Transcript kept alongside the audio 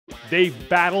They've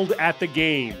battled at the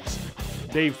Games.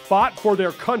 They've fought for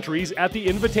their countries at the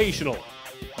Invitational.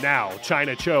 Now,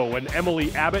 China Cho and Emily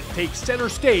Abbott take center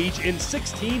stage in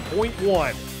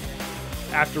 16.1.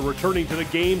 After returning to the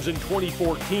Games in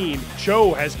 2014,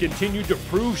 Cho has continued to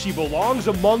prove she belongs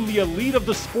among the elite of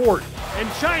the sport. And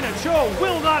China Cho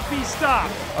will not be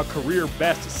stopped. A career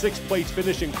best sixth place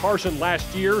finish in Carson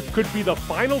last year could be the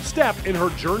final step in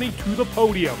her journey to the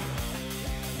podium.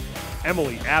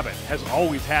 Emily Abbott has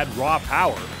always had raw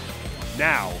power.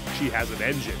 Now she has an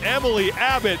engine. Emily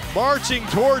Abbott marching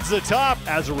towards the top.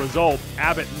 As a result,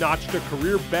 Abbott notched a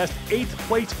career best 8th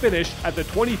place finish at the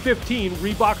 2015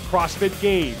 Reebok CrossFit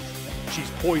Games. She's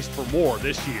poised for more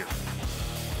this year.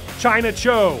 China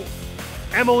Cho,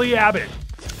 Emily Abbott,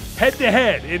 head to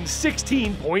head in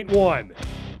 16.1.